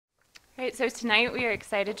All right, so tonight we are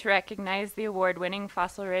excited to recognize the award-winning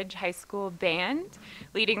Fossil Ridge High School Band.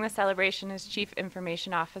 Leading the celebration is Chief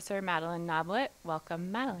Information Officer Madeline Noblet.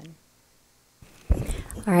 Welcome, Madeline.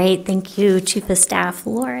 All right, thank you, Chief of Staff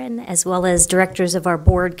Lauren, as well as directors of our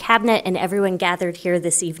board, cabinet, and everyone gathered here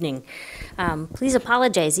this evening. Please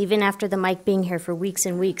apologize, even after the mic being here for weeks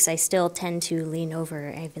and weeks, I still tend to lean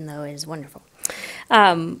over, even though it is wonderful.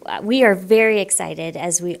 We are very excited,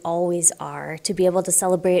 as we always are, to be able to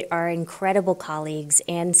celebrate our incredible colleagues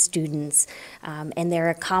and students and their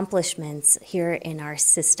accomplishments here in our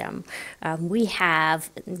system. We have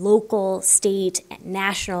local, state,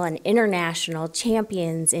 national, and international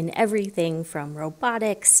champions in everything from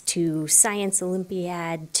robotics to science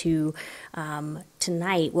Olympiad to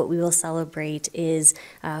tonight, what we will celebrate is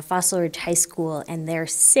Fossil Ridge High School and their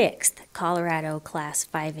 6th Colorado Class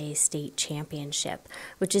 5A state championship,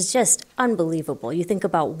 which is just unbelievable. You think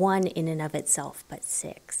about one in and of itself, but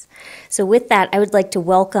 6. So with that, I would like to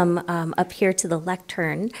welcome up here to the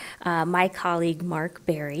lectern my colleague Mark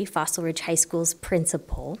Berry, Fossil Ridge High School's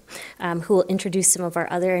principal, who will introduce some of our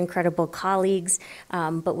other incredible colleagues.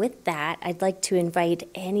 But with that, I'd like to invite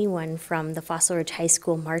anyone from the Fossil Ridge High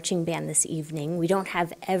School marching band this evening. We don't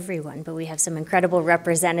have everyone, but we have some incredible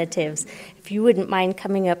representatives. If you wouldn't mind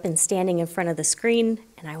coming up and standing in front of the screen,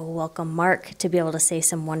 and I will welcome Mark to be able to say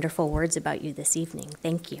some wonderful words about you this evening.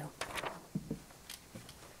 Thank you.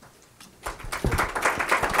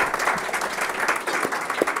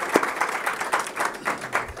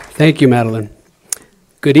 Thank you, Madeline.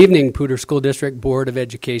 Good evening, Poudre School District Board of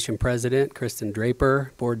Education President Kristen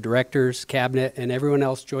Draper, Board Directors, Cabinet, and everyone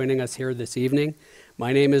else joining us here this evening.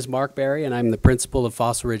 My name is Mark Berry, and I'm the principal of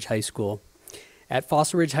Fossil Ridge High School. At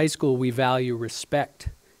Fossil Ridge High School, we value respect,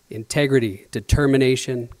 integrity,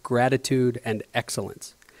 determination, gratitude, and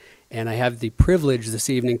excellence. And I have the privilege this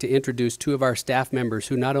evening to introduce 2 of our staff members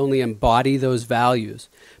who not only embody those values,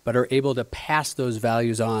 but are able to pass those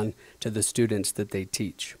values on to the students that they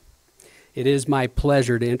teach. It is my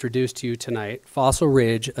pleasure to introduce to you tonight Fossil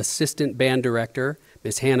Ridge Assistant Band Director,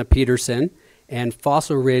 Ms. Hannah Peterson, and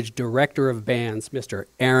Fossil Ridge Director of Bands, Mr.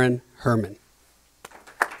 Aaron Herman.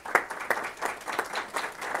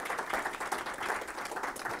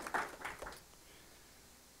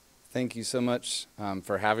 Thank you so much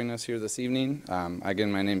for having us here this evening. Again,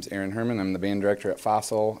 my name's Aaron Herman. I'm the band director at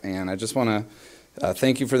Fossil, and I just want to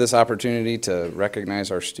thank you for this opportunity to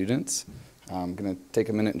recognize our students. I'm going to take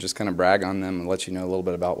a minute and just kind of brag on them and let you know a little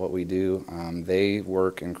bit about what we do. They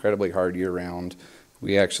work incredibly hard year-round.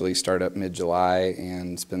 We actually start up mid-July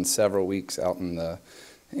and spend several weeks out in the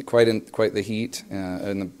quite the heat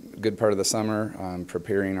in the good part of the summer,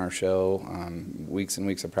 preparing our show. Weeks and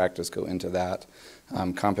weeks of practice go into that.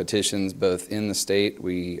 Competitions both in the state.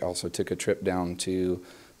 We also took a trip down to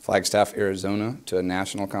Flagstaff, Arizona to a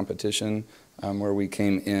national competition where we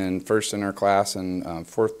came in first in our class and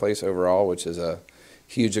 4th place overall, which is a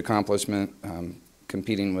huge accomplishment,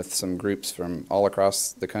 competing with some groups from all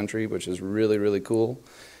across the country, which is really, really cool.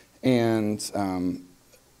 And,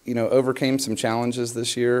 you know, overcame some challenges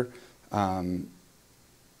this year.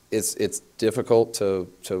 It's difficult to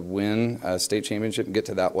win a state championship and get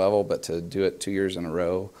to that level, but to do it 2 years in a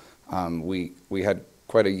row. We had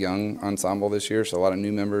quite a young ensemble this year, so a lot of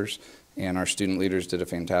new members, and our student leaders did a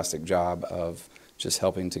fantastic job of just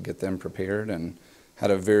helping to get them prepared, and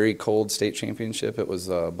had a very cold state championship. It was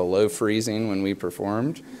below freezing when we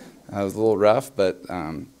performed. It was a little rough, but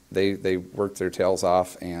they worked their tails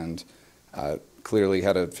off and clearly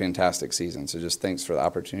had a fantastic season. So just thanks for the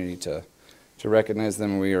opportunity to recognize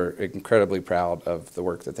them. We are incredibly proud of the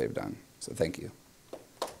work that they've done. So thank you.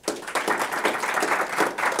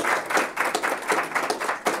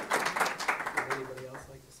 Anybody else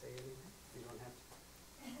like to say anything? You don't have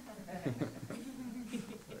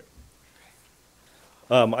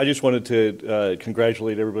to. I just wanted to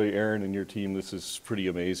congratulate everybody, Aaron and your team. This is pretty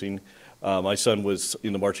amazing. My son was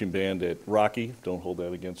in the marching band at Rocky. Don't hold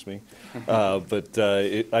that against me. But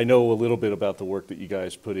I know a little bit about the work that you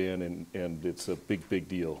guys put in, and it's a big, big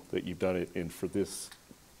deal that you've done it. And for this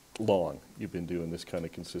long, you've been doing this kind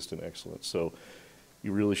of consistent excellence. So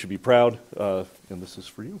you really should be proud, and this is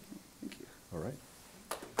for you. Thank you. All right.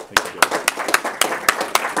 Thank you, guys.